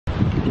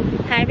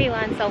Hi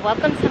everyone, so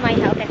welcome to my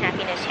health and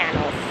happiness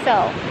channel. So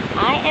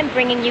I am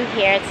bringing you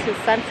here to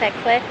Sunset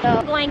Cliff. So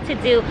I'm going to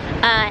do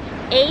a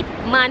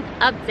 8-month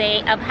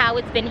update of how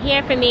it's been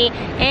here for me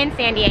in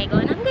San Diego,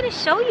 and I'm going to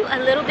show you a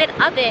little bit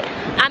of it.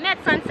 I'm at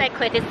Sunset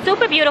Cliff. It's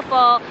super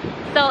beautiful.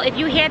 So if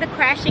you hear the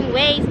crashing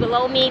waves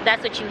below me,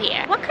 that's what you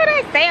hear. What could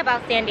I say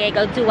about San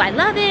Diego? Do I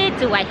love it?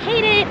 Do I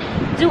hate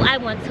it? Do I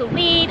want to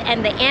leave?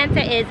 And the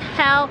answer is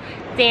hell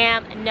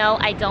damn no,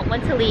 I don't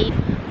want to leave.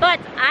 But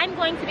I'm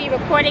going to be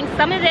recording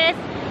some of this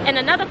in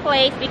another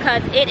place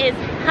because it is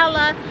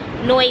hella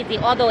noisy,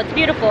 although it's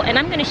beautiful, and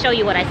I'm going to show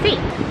you what I see.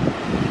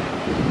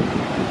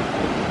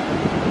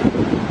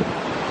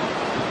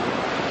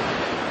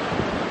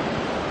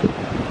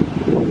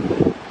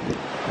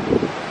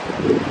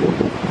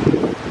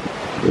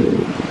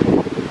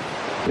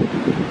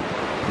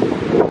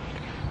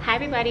 Hi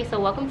everybody, so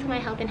welcome to my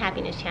health and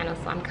happiness channel.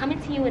 So I'm coming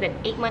to you with an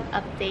 8-month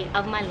update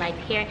of my life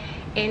here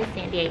in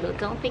San Diego.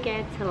 Don't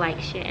forget to like,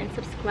 share, and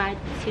subscribe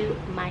to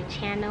my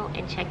channel,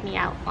 and check me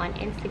out on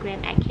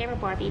Instagram at Kara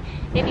Barbie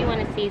if you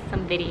want to see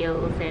some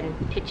videos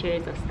and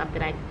pictures of stuff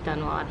that I've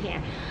done while I'm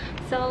here.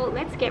 So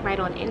let's get right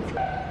on into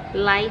it.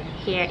 Life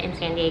here in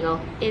San Diego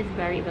is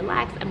very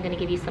relaxed. I'm going to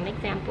give you some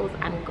examples.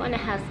 I'm going to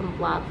have some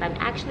vlogs. I'm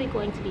actually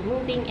going to be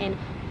moving in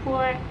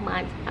 4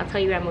 months. I'll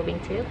tell you where I'm moving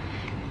to.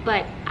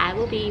 But I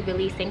will be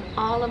releasing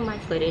all of my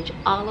footage,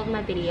 all of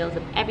my videos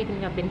of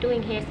everything I've been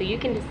doing here, so you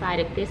can decide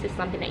if this is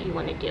something that you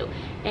want to do.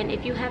 And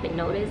if you haven't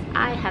noticed,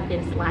 I have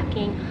been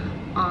slacking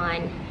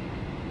on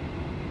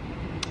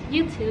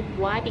YouTube.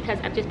 Why? Because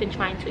I've just been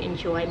trying to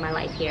enjoy my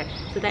life here.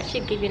 So that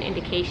should give you an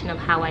indication of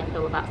how I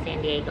feel about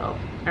San Diego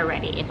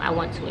already, if I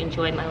want to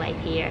enjoy my life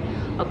here,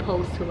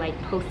 opposed to like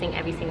posting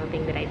every single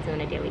thing that I do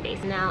on a daily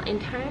basis. Now, in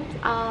terms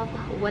of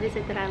what is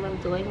it that I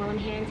love doing while I'm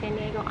here in San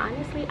Diego,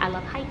 honestly, I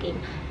love hiking.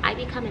 I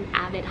become an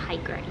avid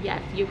hiker.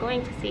 Yes, you're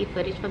going to see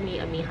footage from me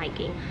of me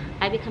hiking.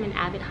 I become an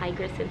avid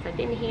hiker since I've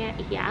been here.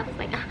 Yeah, I was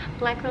like,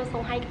 black girls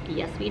don't hike.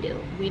 Yes, we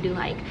do. We do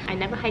hike. I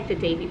never hiked the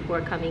day before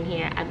coming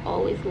here. I've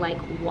always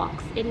liked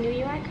walks in New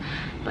York,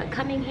 but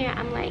coming here,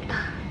 I'm like,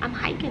 I'm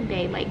hiking,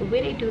 babe. Like,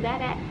 where they do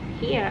that at?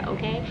 Here,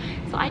 okay?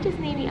 So I just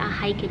need me a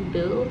hiking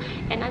boo,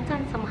 and I've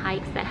done some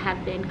hikes that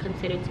have been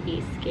considered to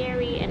be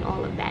scary and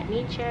all of that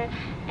nature,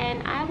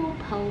 and I will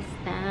post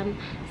them.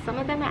 Some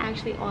of them are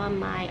actually on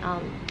my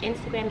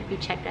Instagram. If you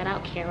check that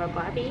out, Kara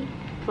Barbie,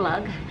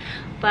 plug.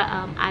 But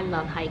I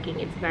love hiking.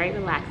 It's very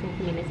relaxing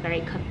for me, and it's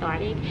very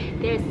cathartic.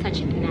 There's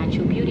such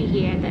natural beauty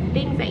here that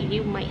things that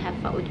you might have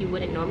felt like you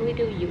wouldn't normally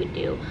do, you would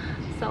do.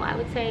 So I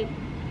would say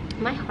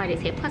my heart is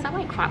here. Plus I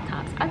like crop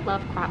tops. I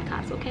love crop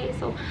tops, okay?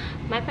 So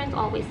my friends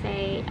always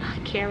say,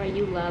 Kara,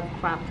 you love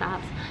crop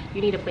tops.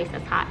 You need a place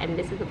that's hot, and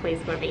this is the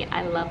place for me.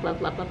 I love,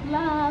 love, love, love,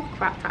 love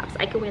crop tops.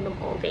 I can wear them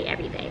all day,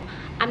 every day.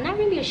 I'm not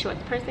really a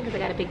shorts person because I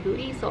got a big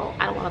booty, so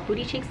I don't want my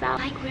booty cheeks out.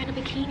 Like wearing a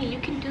bikini, you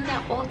can do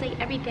that all day,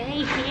 every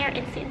day here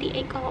in San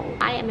Diego.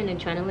 I am an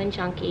adrenaline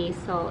junkie,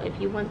 so if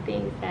you want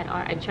things that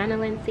are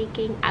adrenaline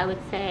seeking, I would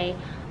say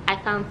I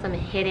found some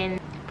hidden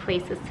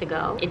places to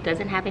go. It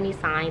doesn't have any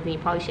signs, and you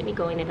probably shouldn't be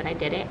going there, but I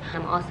did it.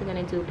 I'm also going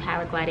to do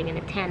paragliding in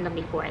a tandem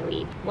before I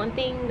leave. One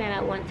thing that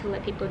I want to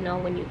let people know: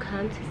 when you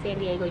come to San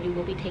Diego, you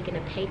will be taking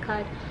a pay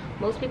cut.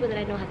 Most people that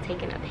I know have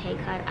taken a pay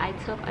cut. I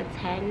took a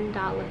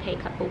 $10 pay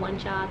cut for one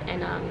job,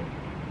 and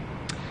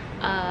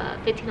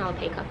 $15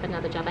 pay cut for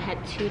another job. I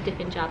had 2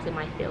 different jobs in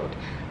my field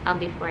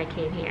before I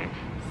came here.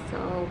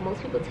 So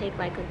most people take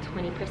like a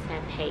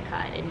 20% pay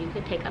cut, and you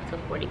could take up to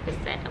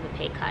 40% of a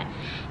pay cut.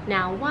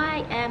 Now,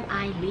 why am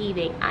I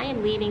leaving? I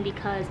am leaving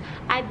because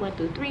I've went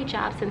through 3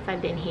 jobs since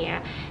I've been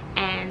here,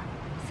 and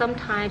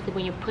sometimes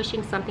when you're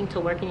pushing something to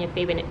work in your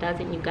favor and it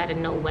doesn't, you gotta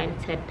know when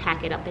to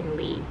pack it up and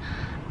leave.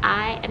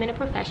 I am in a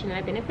profession and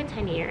I've been in it for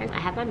 10 years. I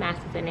have my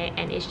master's in it,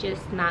 and it's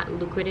just not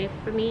lucrative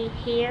for me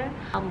here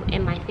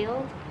in my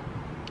field.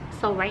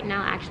 So right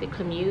now I actually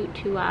commute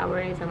 2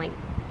 hours and like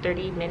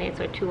 30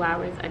 minutes or 2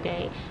 hours a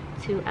day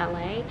to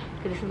LA,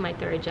 because this is my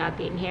 3rd job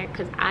being here,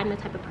 because I'm the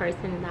type of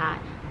person that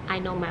I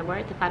know my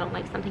worth. If I don't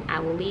like something, I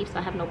will leave. So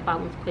I have no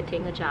problems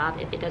quitting a job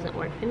if it doesn't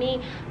work for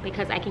me,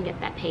 because I can get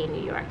that pay in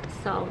New York.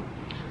 So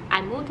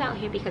I moved out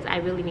here because I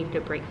really needed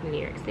a break from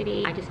New York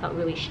City. I just felt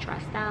really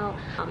stressed out.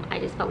 I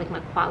just felt like my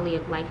quality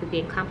of life was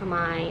being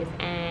compromised,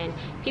 and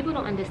people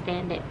don't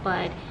understand it,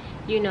 but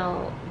you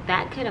know,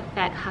 that could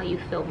affect how you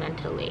feel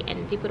mentally,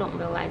 and people don't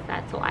realize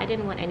that. So I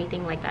didn't want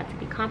anything like that to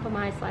be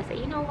compromised. So I said,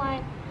 you know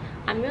what,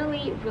 I'm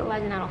really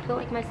realizing I don't feel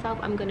like myself.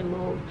 I'm gonna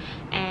move,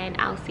 and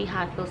I'll see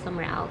how I feel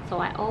somewhere else. So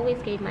I always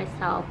gave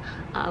myself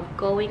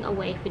going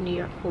away for New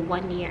York for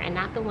 1 year, and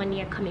after 1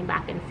 year coming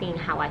back and seeing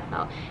how I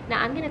felt.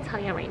 Now I'm gonna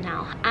tell you right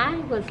now, I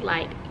was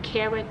like,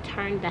 Kara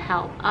turned the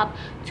hell up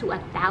to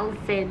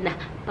 1,000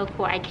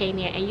 before I came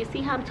here, and you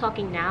see how I'm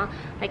talking now.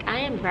 Like, I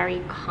am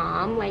very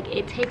calm. Like,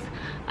 it takes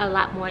a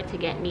lot more to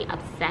get me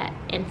upset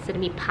instead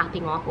of me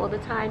popping off all the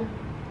time.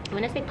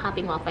 When I say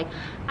popping off, like,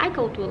 I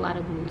go through a lot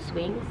of mood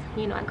swings.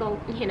 You know, I go,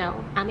 you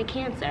know, I'm a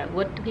Cancer.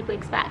 What do people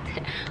expect?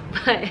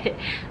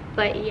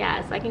 But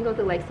yeah, so I can go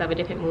through like 7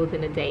 different moods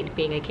in a day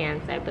being a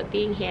Cancer, but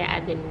being here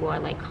I've been more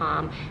like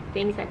calm.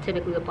 Things that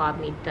typically would bother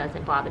me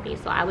doesn't bother me,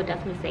 so I would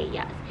definitely say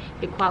yes,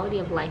 your quality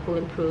of life will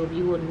improve.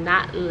 You will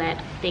not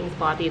let things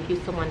bother you if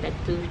you're someone that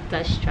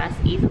does stress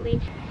easily.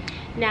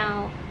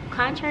 Now,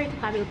 contrary to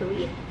popular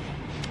belief,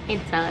 it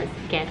does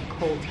get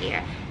cold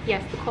here.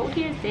 Yes, the cold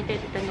here is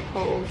different than the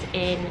colds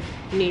in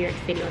New York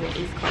City on the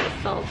East Coast.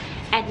 So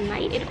at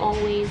night, it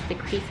always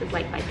decreases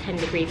like by 10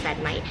 degrees at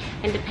night.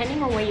 And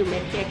depending on where you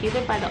live here, if you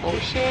live by the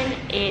ocean,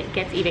 it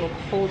gets even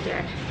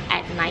colder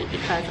at night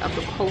because of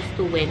the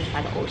coastal winds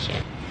by the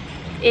ocean.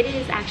 It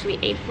is actually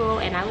April,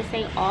 and I would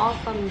say all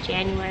from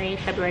January,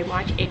 February,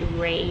 March, it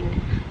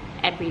rained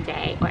every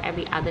day or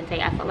every other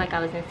day. I felt like I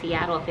was in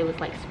Seattle if it was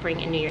like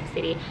spring in New York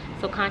City.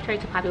 So contrary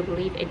to popular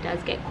belief, it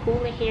does get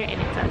cooler here and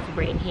it does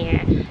rain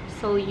here.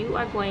 So you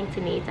are going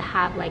to need to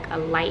have like a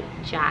light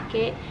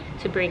jacket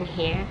to bring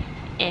here.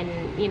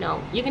 And you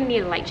know, you're gonna need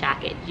a light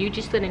jacket. You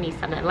just gonna need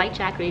something, a light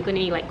jacket, or you're gonna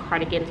need like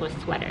cardigans or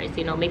sweaters,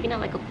 you know, maybe not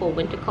like a full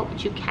winter coat,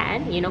 but you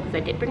can, you know, because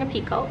I did bring a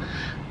pea coat.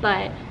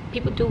 But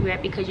people do wear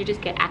it because you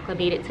just get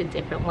acclimated to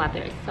different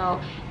weathers.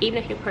 So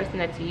even if you're a person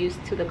that's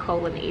used to the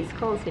cold on the East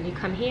Coast, when you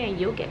come here,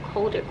 you'll get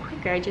colder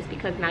quicker just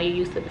because now you're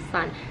used to the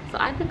sun. So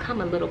I've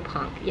become a little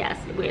punk, yes,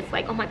 where it's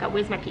like, oh my god,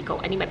 where's my pea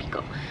coat? I need my pea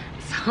coat.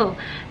 So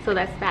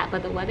that's that.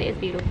 But the weather is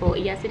beautiful.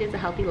 Yes, it is a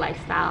healthy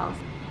lifestyle.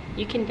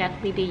 You can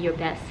definitely be your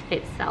best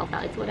fit self.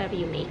 It's whatever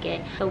you make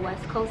it. The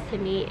West Coast to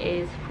me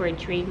is for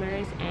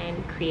dreamers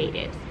and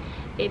creatives.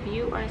 If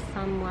you are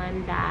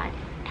someone that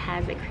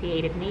has a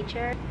creative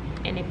nature,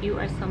 and if you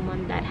are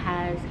someone that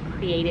has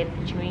creative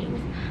dreams,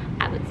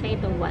 I would say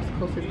the West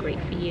Coast is great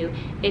for you.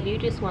 If you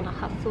just want to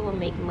hustle and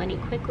make money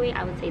quickly,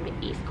 I would say the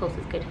East Coast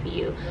is good for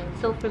you.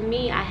 So for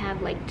me, I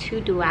have like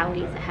two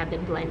dualities that have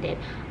been blended.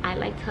 I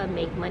like to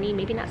make money,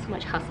 maybe not so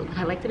much hustle, but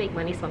I like to make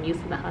money, so I'm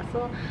used to the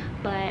hustle.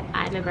 But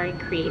I'm a very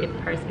creative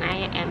person. I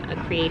am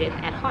a creative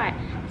at heart.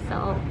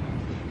 So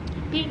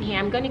being here,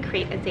 I'm going to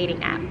create a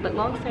dating app. But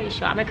long story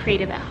short, I'm a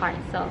creative at heart.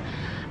 So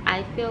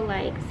I feel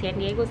like San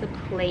Diego is a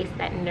place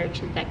that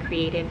nurtures that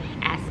creative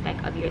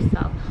aspect of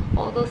yourself.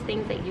 All those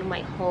things that you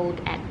might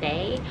hold at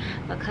bay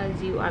because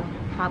you are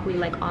probably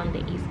like on the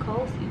East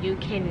Coast, you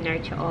can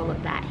nurture all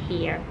of that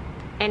here.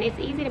 And it's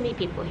easy to meet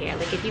people here.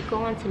 Like if you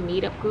go onto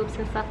meetup groups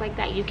and stuff like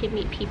that, you can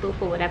meet people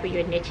for whatever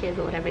your niche is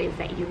or whatever it is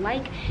that you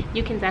like.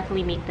 You can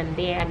definitely meet them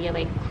there. Have your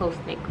like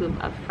close-knit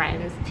group of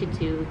friends to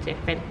do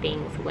different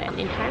things with.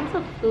 In terms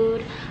of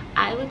food,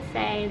 I would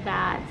say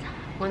that,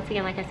 once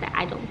again, like I said,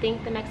 I don't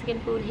think the Mexican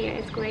food here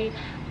is great,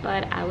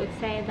 but I would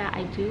say that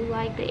I do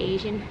like the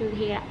Asian food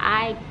here.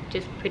 I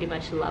just pretty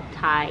much love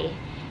Thai,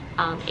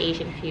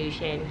 Asian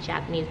fusion,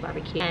 Japanese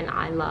barbecue, and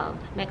I love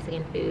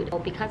Mexican food. So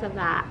because of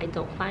that, I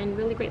don't find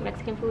really great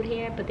Mexican food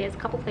here, but there's a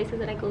couple places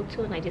that I go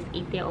to and I just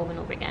eat there over and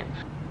over again.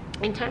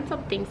 In terms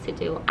of things to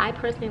do, I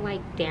personally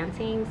like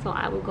dancing, so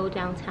I would go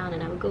downtown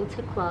and I would go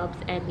to clubs,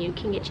 and you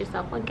can get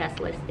yourself on guest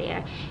list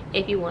there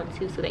if you want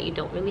to, so that you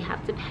don't really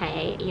have to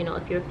pay, you know,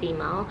 if you're a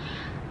female.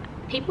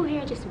 People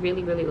here are just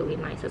really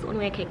nice. That's the only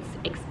way I can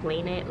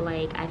explain it.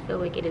 Like, I feel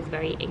like it is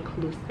very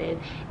inclusive.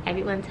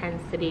 Everyone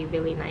tends to be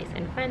really nice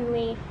and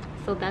friendly.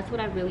 So that's what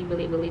I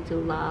really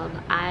do love.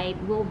 I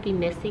will be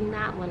missing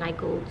that when I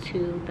go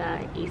to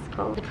the East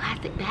Coast. The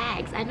plastic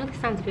bags, I know this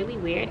sounds really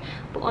weird,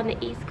 but on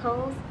the East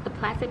Coast, the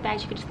plastic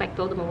bags, you could just like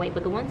throw them away,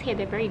 but the ones here,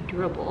 they're very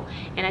durable.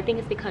 And I think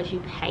it's because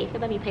you pay for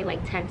them. You pay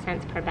like 10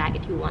 cents per bag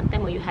if you want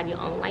them, or you have your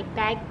own like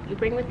bag you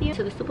bring with you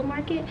to the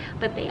supermarket,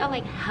 but they are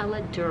like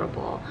hella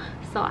durable.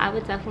 So I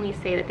would definitely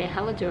say that they're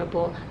hella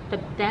durable. The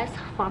best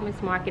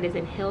farmers market is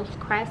in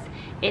Hillcrest.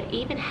 It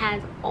even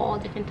has all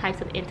different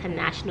types of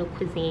international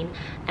cuisine,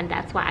 and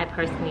that's why I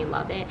personally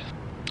love it.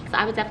 So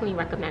I would definitely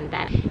recommend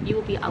that. You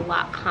will be a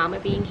lot calmer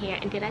being here.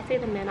 And did I say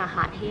the men are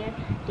hot here?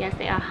 Yes,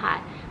 they are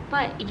hot.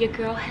 But your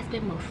girl has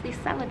been mostly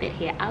celibate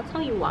here. I'll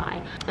tell you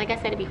why. Like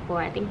I said it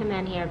before, I think the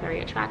men here are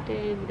very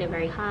attractive. They're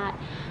very hot.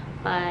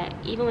 But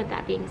even with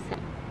that being said,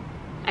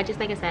 I just,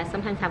 like I said,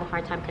 sometimes have a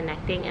hard time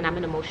connecting, and I'm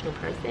an emotional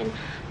person.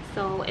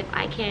 So if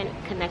I can't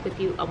connect with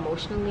you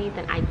emotionally,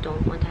 then I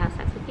don't want to have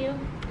sex with you.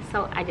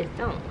 So I just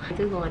don't. I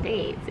do go on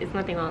dates. It's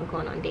nothing wrong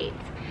going on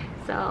dates.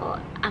 So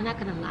I'm not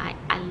gonna lie,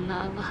 I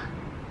love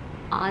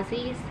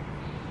Aussies.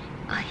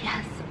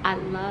 Yes, I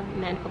love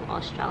men from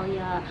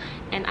Australia,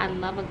 and I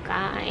love a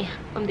guy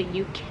from the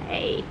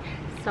UK.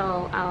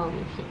 So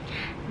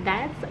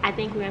that's, I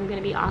think, where I'm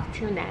going to be off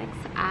to next.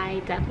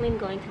 I definitely am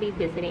going to be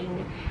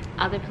visiting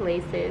other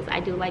places. I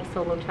do like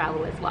solo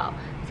travel as well.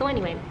 So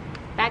anyway,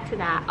 back to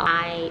that,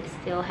 I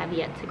still have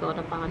yet to go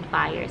to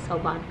Bonfire. So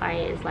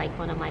Bonfire is like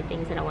one of my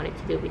things that I wanted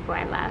to do before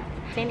I left.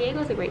 San Diego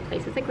is a great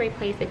place. It's a great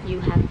place if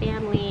you have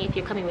family, if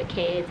you're coming with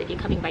kids, if you're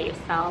coming by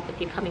yourself, if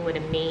you're coming with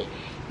a mate.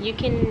 You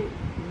can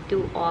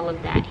do all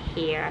of that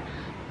here.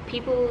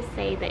 People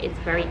say that it's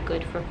very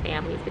good for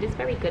families, but it's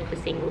very good for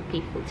single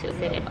people too.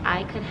 So if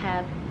I could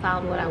have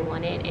found what I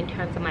wanted in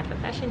terms of my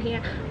profession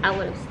here, I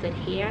would have stood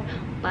here.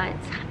 But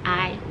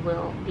I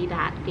will be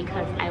back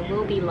because I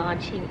will be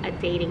launching a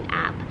dating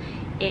app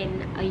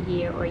in a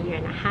year or a year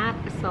and a half.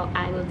 So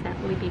I will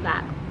definitely be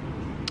back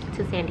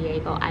to San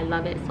Diego. I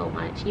love it so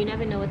much. You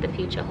never know what the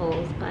future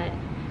holds, but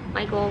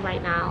my goal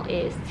right now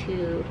is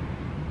to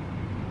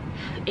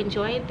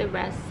enjoy the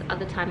rest of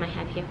the time I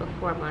have here for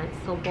 4 months,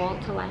 so ball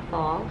till I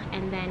fall,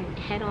 and then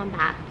head on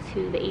back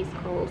to the East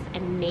Coast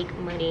and make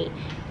money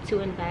to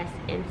invest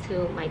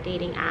into my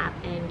dating app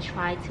and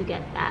try to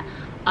get that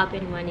up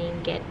and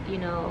running, get, you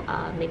know,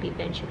 maybe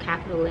venture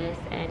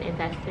capitalists and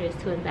investors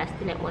to invest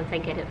in it once I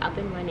get it up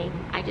and running.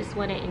 I just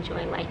want to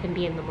enjoy life and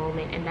be in the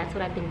moment, and that's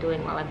what I've been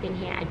doing while I've been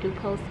here. I do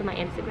post to my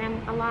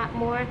Instagram a lot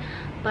more,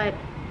 but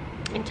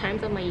in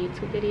terms of my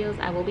YouTube videos,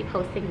 I will be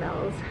posting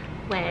those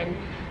when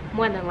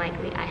more than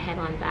likely I head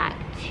on back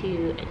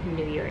to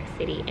New York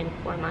City in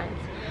 4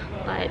 months.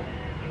 But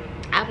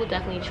I will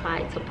definitely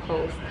try to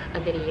post a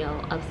video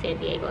of San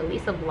Diego, at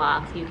least a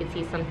vlog, so you can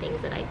see some things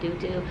that I do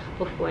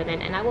before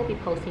then. And I will be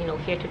posting, you know,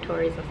 hair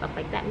tutorials and stuff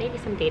like that, maybe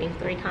some dating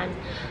story times,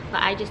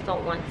 but I just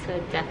don't want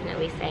to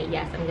definitely say,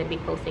 yes, I'm going to be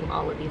posting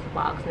all of these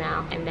vlogs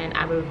now, and then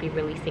I will be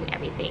releasing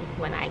everything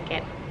when I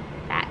get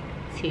back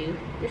to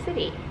the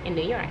city in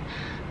New York.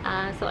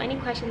 So any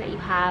question that you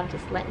have,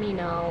 just let me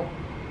know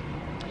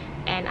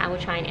and I will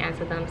try and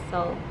answer them,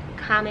 so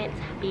comment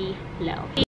below.